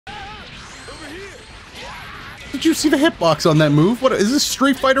Did you see the hitbox on that move? What is this,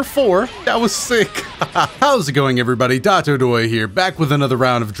 Street Fighter 4? That was sick. How's it going, everybody? Dotodoya here, back with another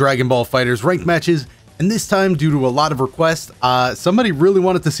round of Dragon Ball FighterZ ranked matches, and this time, due to a lot of requests, somebody really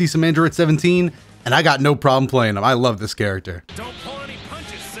wanted to see some Android 17, and I got no problem playing him. I love this character. Don't pull any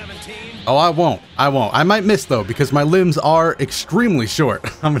punches, 17. Oh, I won't. I might miss, though, because my limbs are extremely short.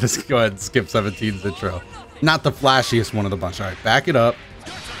 I'm gonna go ahead and skip 17's intro. Not the flashiest one of the bunch. All right, back it up.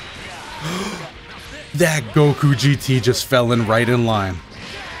 That Goku GT just fell in right in line.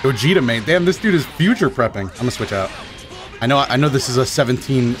 Gogeta main. Damn, this dude is future prepping. I'm gonna switch out. I know this is a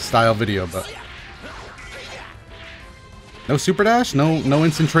 17 style video, but no super dash, no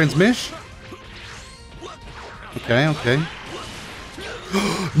instant transmission. Okay.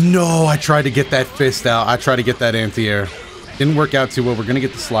 No, I tried to get that fist out. I tried to get that anti-air. Didn't work out too well. We're gonna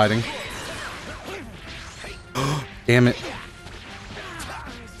get the sliding. Damn it.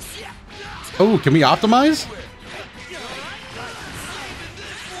 Oh, can we optimize?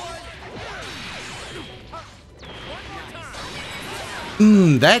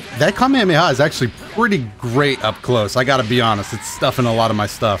 That Kamehameha is actually pretty great up close. I gotta be honest, it's stuffing a lot of my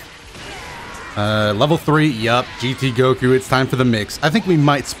stuff. Level 3, yup, GT Goku, it's time for the mix. I think we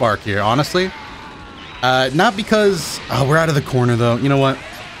might spark here, honestly. Not because... Oh, we're out of the corner, though. You know what?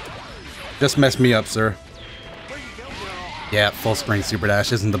 Just messed me up, sir. Yeah, full screen super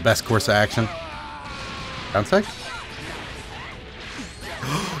dash isn't the best course of action. Down sec?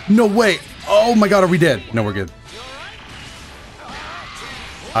 No way! Oh my god, are we dead? No, we're good.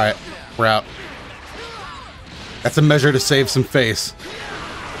 Alright, we're out. That's a measure to save some face.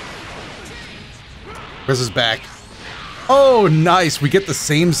 Where's his back? Oh, nice! We get the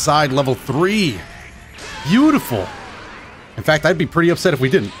same side, level 3. Beautiful! In fact, I'd be pretty upset if we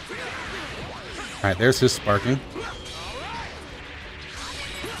didn't. Alright, there's his sparking.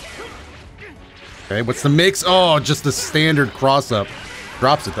 Okay, what's the mix? Oh, just the standard cross-up.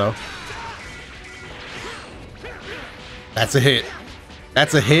 Drops it, though. That's a hit.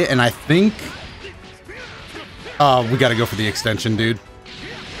 That's a hit, and I think... Oh, we gotta go for the extension, dude.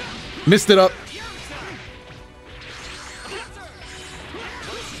 Missed it up.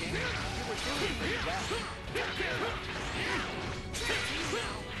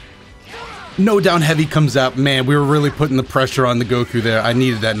 No down heavy comes out. Man, we were really putting the pressure on the Goku there. I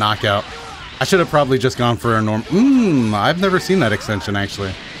needed that knockout. I should have probably just gone for a norm. I've never seen that extension,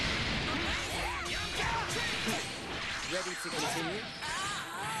 actually.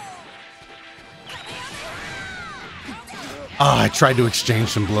 Oh, I tried to exchange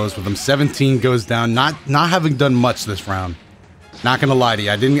some blows with him. 17 goes down. Not having done much this round. Not gonna lie to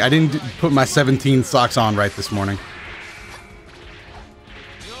you. I didn't put my 17 socks on right this morning.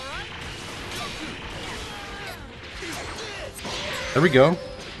 There we go.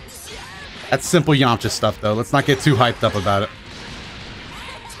 That's simple Yamcha stuff, though. Let's not get too hyped up about it.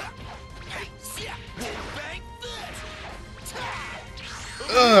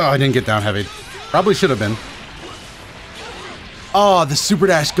 Ugh, I didn't get down heavy. Probably should have been. Oh, the super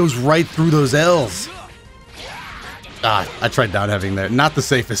dash goes right through those L's. Ah, I tried down heavy there. Not the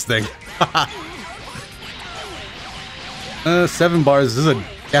safest thing. 7 bars. This is a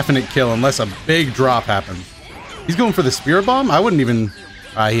definite kill unless a big drop happens. He's going for the spirit bomb? I wouldn't even...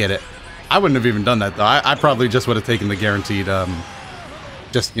 he hit it. I wouldn't have even done that, though. I probably just would have taken the guaranteed,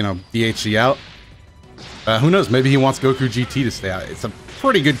 just, you know, DHC out. Who knows? Maybe he wants Goku GT to stay out. It's a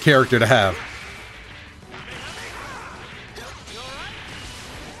pretty good character to have.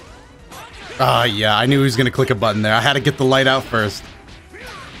 Yeah, I knew he was going to click a button there. I had to get the light out first.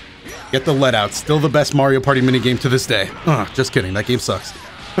 Get the let out. Still the best Mario Party minigame to this day. Just kidding. That game sucks.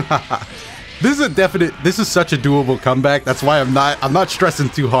 This is such a doable comeback. That's why I'm not stressing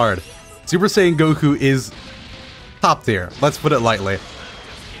too hard. Super Saiyan Goku is top tier. Let's put it lightly.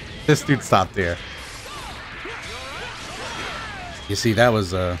 This dude's top tier. You see, that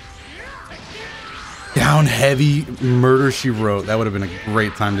was down heavy murder she wrote. That would have been a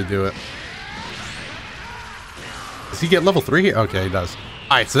great time to do it. Does he get level 3 here? Okay, he does.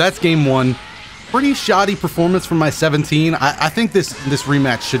 Alright, so that's game 1. Pretty shoddy performance from my 17. I think this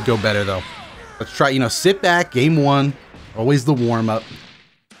rematch should go better, though. Let's try, you know, sit back, game 1. Always the warm-up.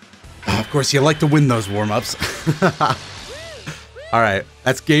 Of course, you like to win those warm-ups. Alright,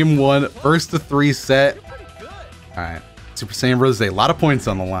 that's game 1. First to 3 set. Alright, Super Saiyan Rose. A lot of points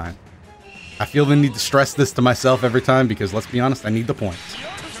on the line. I feel the need to stress this to myself every time because, let's be honest, I need the points.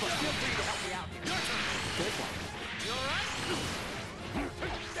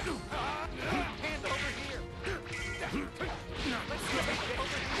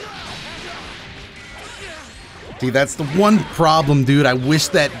 See, that's the one problem, dude. I wish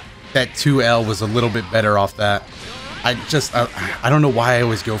that that 2L was a little bit better off that. I don't know why I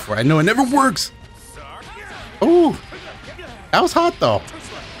always go for it. I know it never works. Oh, that was hot though.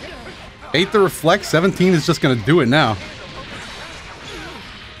 8 to reflect, 17 is just gonna do it now.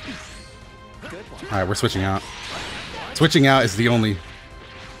 Alright, we're switching out. Switching out is the only...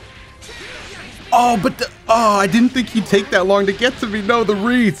 Oh, but the... Oh, I didn't think he'd take that long to get to me. No, the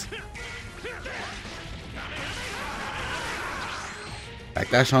reads.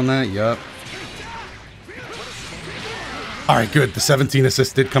 Backdash on that, yup. Alright, good. The 17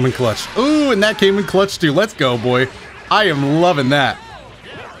 assist did come in clutch. Ooh, and that came in clutch too. Let's go, boy. I am loving that.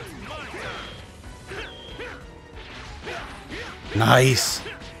 Nice.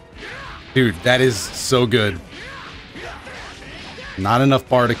 Dude, that is so good. Not enough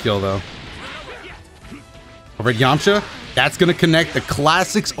bar to kill, though. Over at Yamcha, that's going to connect. The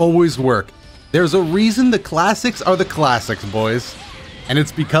classics always work. There's a reason the classics are the classics, boys. And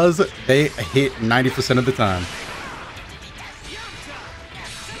it's because they hit 90% of the time.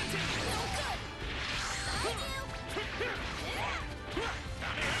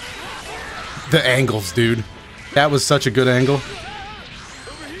 The angles, dude. That was such a good angle.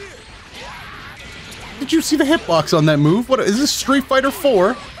 Did you see the hitbox on that move? What is this, Street Fighter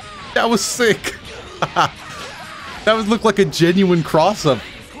 4? That was sick. That would look like a genuine cross-up.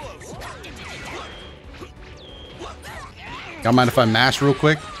 Y'all mind if I mash real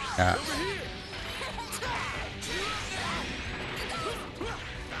quick? Yeah.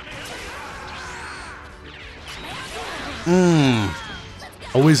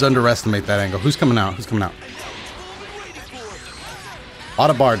 Always underestimate that angle. Who's coming out? Who's coming out? A lot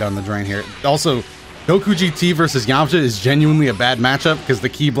of bar down the drain here. Also, Goku GT versus Yamcha is genuinely a bad matchup because the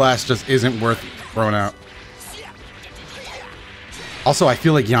Ki Blast just isn't worth throwing out. Also, I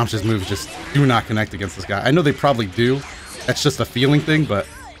feel like Yamcha's moves just do not connect against this guy. I know they probably do. That's just a feeling thing, but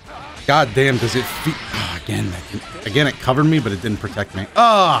god damn, does it feel... Oh, again, it covered me, but it didn't protect me.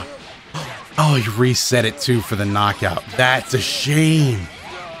 Ah! Oh, you reset it too for the knockout. That's a shame.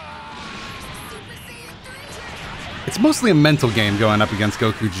 It's mostly a mental game going up against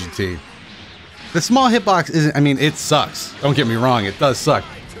Goku GT. The small hitbox isn't... I mean, it sucks. Don't get me wrong, it does suck.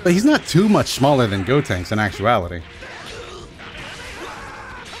 But he's not too much smaller than Gotenks in actuality.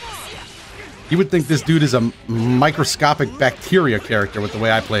 You would think this dude is a microscopic bacteria character with the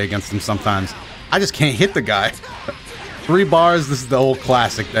way I play against him sometimes. I just can't hit the guy. 3 bars, this is the old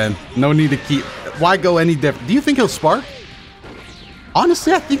classic then. No need to keep... Why go any different? Do you think he'll spark?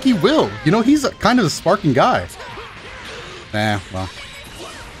 Honestly, I think he will. You know, he's kind of a sparking guy. Nah, well.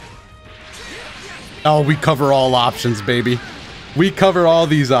 Oh, we cover all options, baby. We cover all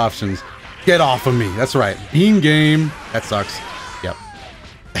these options. Get off of me. That's right. Beam game. That sucks. Yep.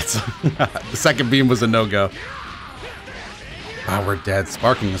 That's the second beam was a no-go. Ah, we're dead.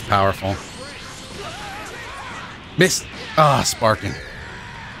 Sparking is powerful. Missed. Ah, sparking.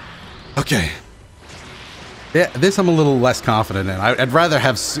 Okay. Yeah, this I'm a little less confident in. I'd rather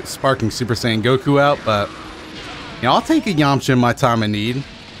have sparking Super Saiyan Goku out, but you know, I'll take a Yamcha in my time of need.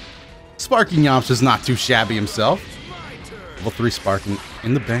 Sparking Yamcha's not too shabby himself. Level 3 sparking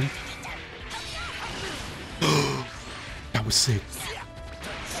in the bank. That was sick.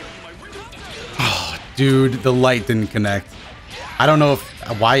 Oh, dude, the light didn't connect. I don't know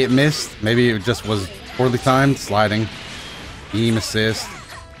why it missed. Maybe it just was poorly timed. Sliding. Beam assist.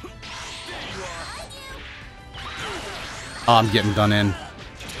 Oh, I'm getting done in.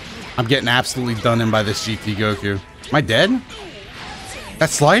 I'm getting absolutely done in by this GT Goku. Am I dead?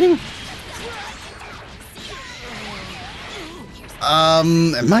 That's sliding?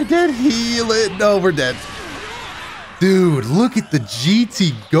 Am I dead? Heal it. No, we're dead. Dude, look at the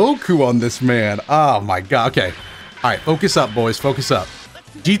GT Goku on this man. Oh my god. Okay. Alright, focus up, boys. Focus up.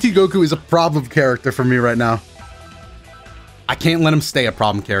 GT Goku is a problem character for me right now. I can't let him stay a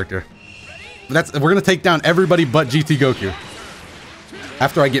problem character. We're gonna take down everybody but GT Goku.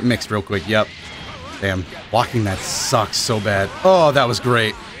 After I get mixed real quick. Yep. Damn. Blocking that sucks so bad. Oh, that was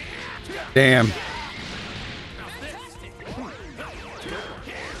great. Damn.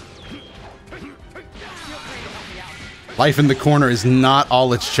 Life in the corner is not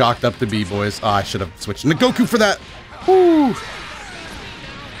all it's chalked up to be, boys. Oh, I should have switched into Goku for that. Woo.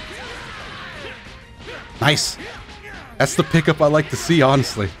 Nice. That's the pickup I like to see,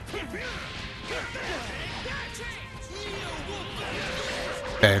 honestly.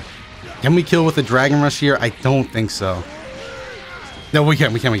 Okay. Can we kill with a Dragon Rush here? I don't think so. No, we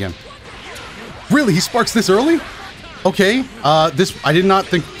can. Really? He sparks this early? Okay. I did not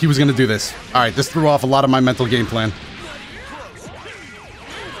think he was going to do this. All right, this threw off a lot of my mental game plan.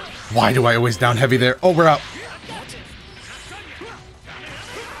 Why do I always down heavy there? Oh, we're out.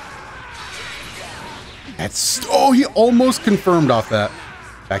 That's... Oh, he almost confirmed off that.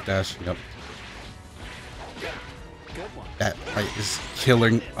 Backdash. Yep. That light is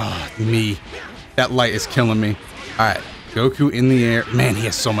killing me. That light is killing me. All right. Goku in the air. Man, he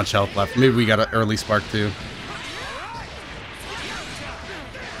has so much health left. Maybe we got an early spark too.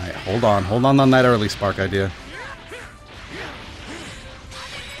 All right. Hold on. Hold on that early spark idea.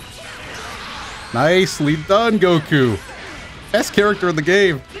 Nicely done, Goku. Best character in the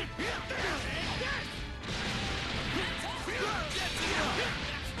game.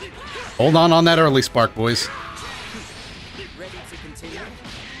 Hold on that early spark, boys.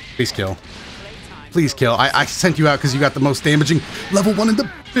 Please kill. Please kill. I sent you out because you got the most damaging level 1 in the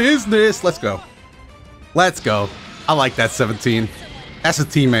business. Let's go. Let's go. I like that 17. That's a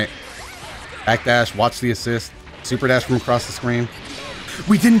teammate. Backdash, watch the assist. Super dash from across the screen.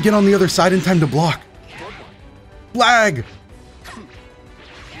 We didn't get on the other side in time to block. Flag!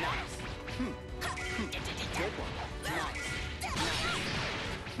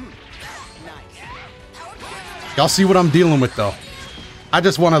 Y'all see what I'm dealing with, though. I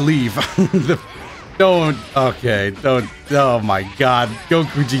just want to leave. Don't. Okay. Don't. Oh, my God.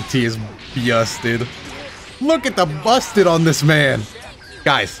 Goku GT is busted. Look at the busted on this man.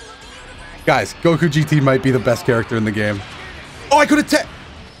 Guys. Goku GT might be the best character in the game. Oh, I could attack.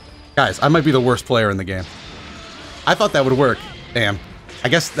 Guys, I might be the worst player in the game. I thought that would work. Damn. I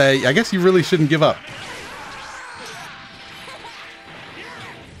guess you really shouldn't give up.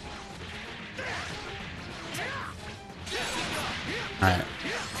 Alright.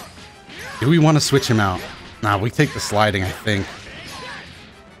 Do we want to switch him out? Nah, we take the sliding, I think.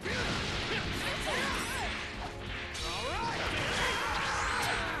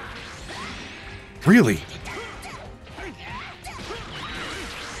 Really?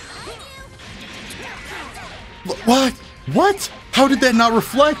 What? What? How did that not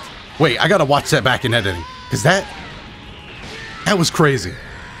reflect? Wait, I gotta watch that back in editing. Because that was crazy.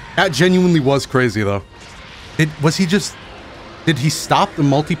 That genuinely was crazy, though. Did he stop the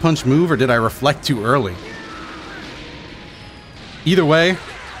multi-punch move, or did I reflect too early? Either way,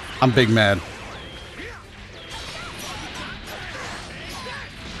 I'm big mad.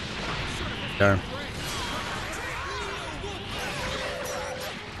 Okay.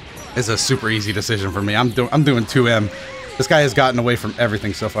 It's a super easy decision for me. I'm doing 2M. This guy has gotten away from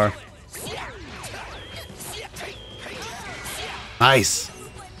everything so far. Nice.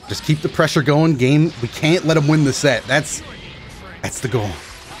 Just keep the pressure going, game. We can't let him win the set. That's the goal.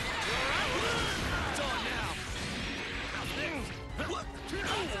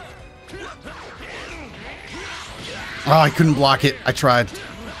 Oh, I couldn't block it. I tried.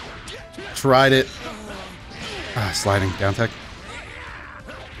 Tried it. Ah, sliding. Down tech.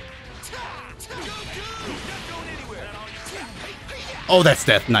 Oh, that's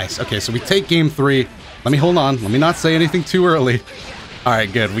death. Nice. Okay, so we take game 3. Let me hold on. Let me not say anything too early. All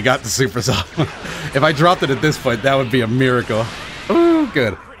right, good. We got the supers up. If I dropped it at this point, that would be a miracle. Ooh,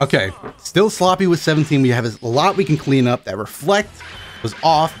 good. Okay, still sloppy with 17. We have a lot we can clean up. That reflect was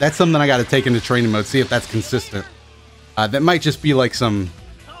off. That's something I got to take into training mode, see if that's consistent. That might just be like some,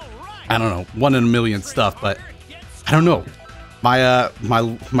 I don't know, 1 in a million stuff, but I don't know. My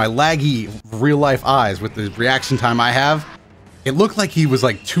laggy real life eyes with the reaction time I have, it looked like he was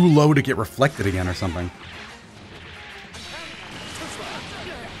like too low to get reflected again or something.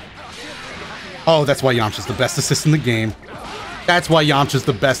 Oh, that's why Yamcha's the best assist in the game. That's why Yamcha's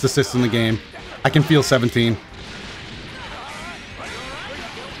the best assist in the game. I can feel 17.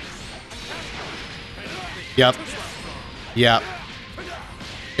 Yep. Yep.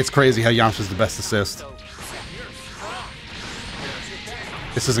 It's crazy how Yamcha's the best assist.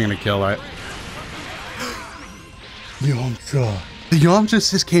 This isn't gonna kill, right? Yamcha. The Yamcha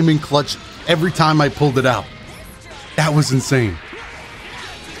assist came in clutch every time I pulled it out. That was insane.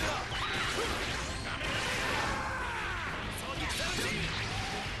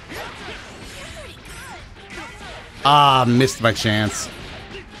 Ah, missed my chance.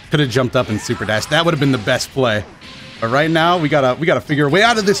 Could have jumped up and super dash. That would have been the best play. But right now, we gotta figure a way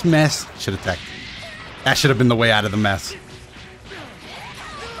out of this mess. Should have teched. That should have been the way out of the mess.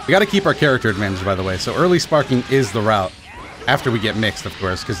 We gotta keep our character advantage, by the way. So early sparking is the route. After we get mixed, of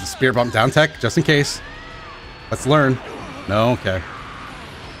course, because the spear bump down tech, just in case. Let's learn. No, okay.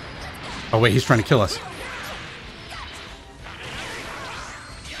 Oh wait, he's trying to kill us.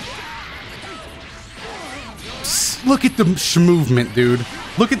 Look at the movement, dude.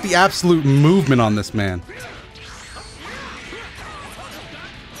 Look at the absolute movement on this man.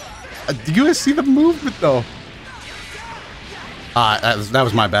 Do you guys see the movement, though? That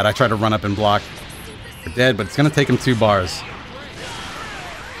was my bad. I tried to run up and block. We're dead, but it's going to take him 2 bars.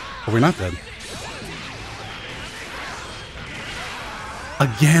 Oh, we're not dead.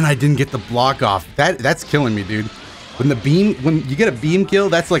 Again, I didn't get the block off. That's killing me, dude. When you get a beam kill,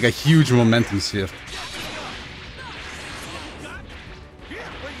 that's like a huge momentum shift.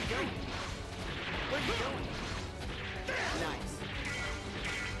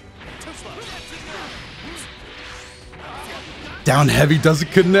 Down heavy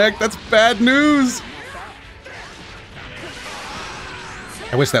doesn't connect. That's bad news.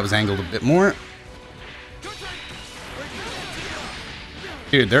 I wish that was angled a bit more.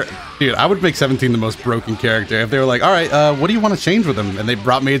 Dude, I would make 17 the most broken character if they were like, all right, what do you want to change with him? And they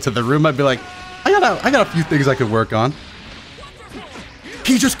brought me into the room. I'd be like, I got a few things I could work on.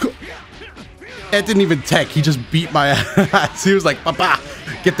 He just, that didn't even tech. He just beat my ass. He was like, Papa,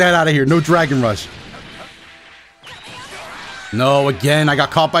 get that out of here. No Dragon Rush. No, again, I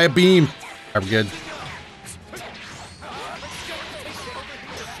got caught by a beam. I'm good.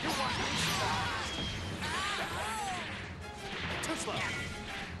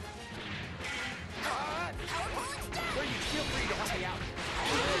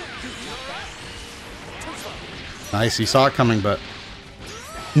 Nice, he saw it coming, but...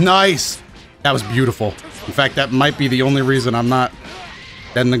 Nice! That was beautiful. In fact, that might be the only reason I'm not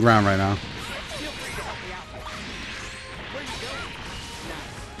dead in the ground right now.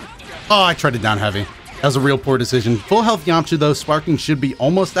 Oh, I tried to down heavy. That was a real poor decision. Full health Yamcha, though, sparking should be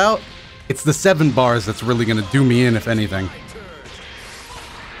almost out. It's the 7 bars that's really going to do me in, if anything.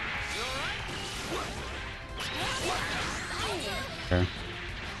 Okay.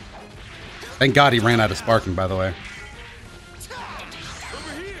 Thank God he ran out of sparking, by the way.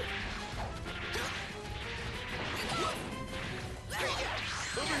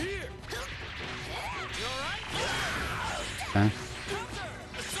 Okay.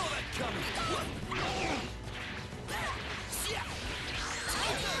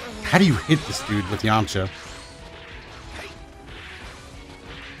 How do you hit this dude with Yamcha?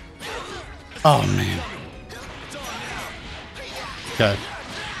 Oh, man. Okay.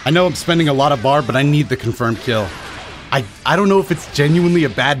 I know I'm spending a lot of bar, but I need the confirmed kill. I don't know if it's genuinely a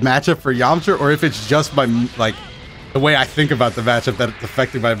bad matchup for Yamcha or if it's just my, like, the way I think about the matchup that it's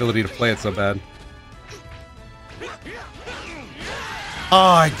affecting my ability to play it so bad. Oh,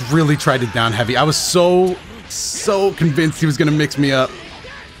 I really tried to down heavy. I was so convinced he was going to mix me up.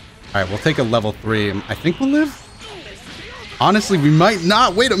 All right, we'll take a level 3. I think we'll live. Honestly, we might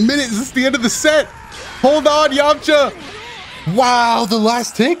not. Wait a minute. Is this the end of the set? Hold on, Yamcha. Wow, the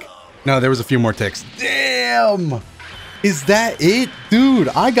last tick? No, there was a few more ticks. Damn. Is that it? Dude,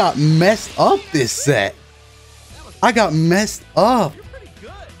 I got messed up this set. I got messed up.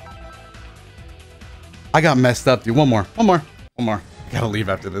 I got messed up, dude. One more. I gotta leave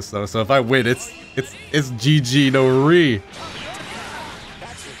after this, though. So if I win, it's GG, no re.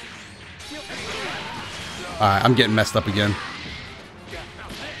 Alright, I'm getting messed up again.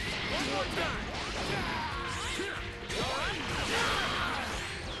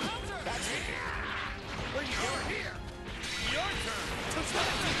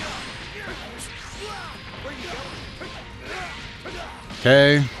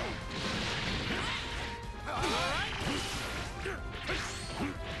 Okay.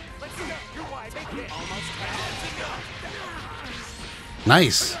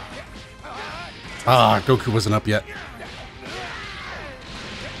 Nice. Ah, Goku wasn't up yet.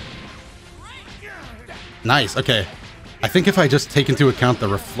 Nice. Okay. I think if I just take into account the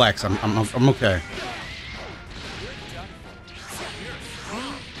reflex, I'm okay.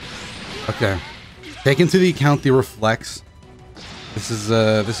 Okay. Take into the account the reflex. This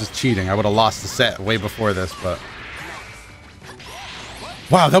is cheating. I would have lost the set way before this, but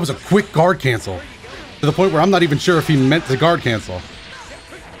wow, that was a quick guard cancel to the point where I'm not even sure if he meant to guard cancel.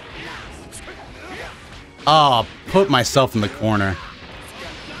 Oh, put myself in the corner.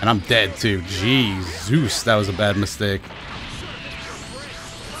 And I'm dead too. Jesus, that was a bad mistake.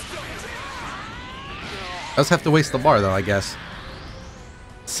 Does have to waste the bar though, I guess.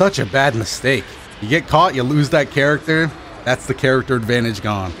 Such a bad mistake. You get caught, you lose that character. That's the character advantage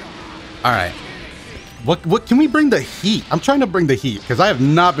gone. All right. What can we bring the heat? I'm trying to bring the heat because I have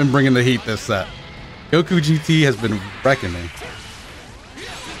not been bringing the heat this set. GOKU GT has been wrecking me.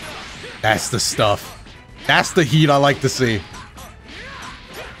 That's the stuff. That's the heat I like to see.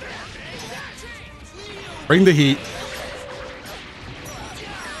 Bring the heat.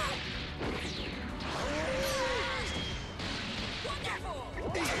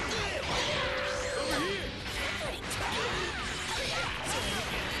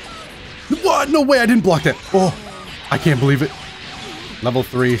 What? No way, I didn't block that. Oh, I can't believe it. Level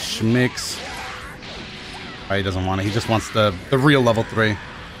 3, Schmicks. Oh, he doesn't want it. He just wants the real level 3.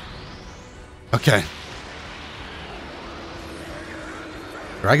 Okay.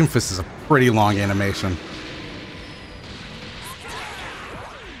 Dragon Fist is a pretty long animation.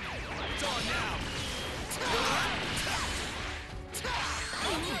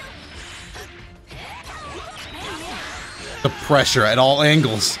 The pressure at all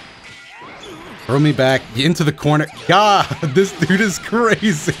angles. Throw me back into the corner. God, this dude is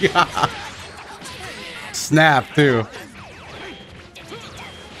crazy. Snap, too.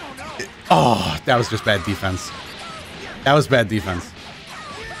 Oh, that was just bad defense. That was bad defense.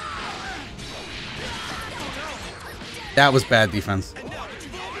 That was bad defense.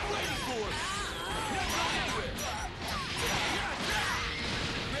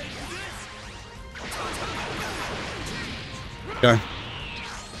 Okay.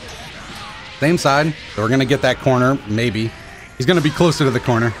 Same side. So we're going to get that corner, maybe. He's going to be closer to the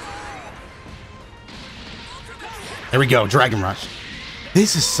corner. There we go, Dragon Rush.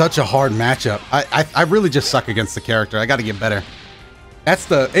 This is such a hard matchup. I really just suck against the character. I got to get better. It's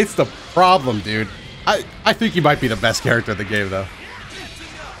the problem, dude. I think he might be the best character in the game, though.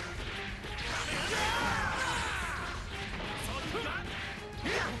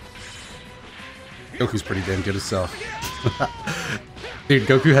 Goku's pretty damn good himself. Dude,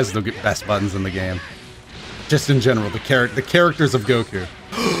 Goku has the best buttons in the game. Just in general, the characters of Goku.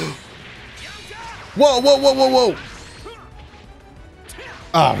 Whoa, whoa, whoa, whoa, whoa!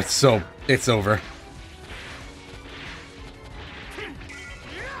 Oh, it's over.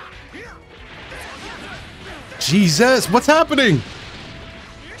 Jesus, what's happening?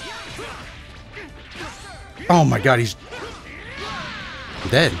 Oh my God, he's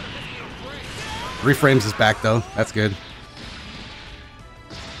dead. Reframes his back though. That's good.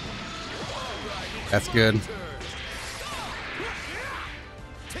 That's good.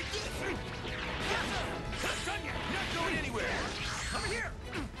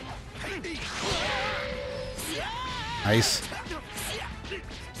 Nice.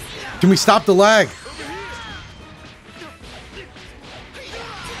 Can we stop the lag?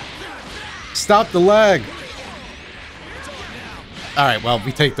 Stop the lag. All right, well,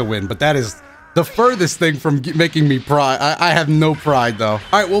 we take the win, but that is the furthest thing from making me pride. I have no pride, though. All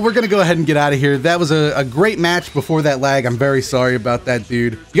right, well, we're going to go ahead and get out of here. That was a great match before that lag. I'm very sorry about that,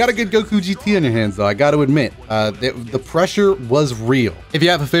 dude. You got a good Goku GT on your hands, though. I got to admit, the pressure was real. If you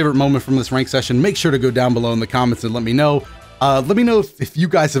have a favorite moment from this rank session, make sure to go down below in the comments and let me know. Let me know if you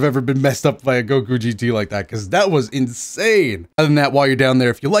guys have ever been messed up by a Goku GT like that, because that was insane. Other than that, while you're down there,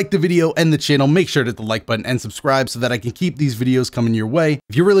 if you like the video and the channel, make sure to hit the like button and subscribe so that I can keep these videos coming your way.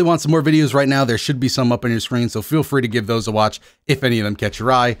 If you really want some more videos right now, there should be some up on your screen, so feel free to give those a watch if any of them catch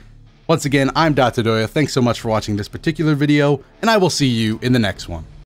your eye. Once again, I'm Dotodoya. Thanks so much for watching this particular video, and I will see you in the next one.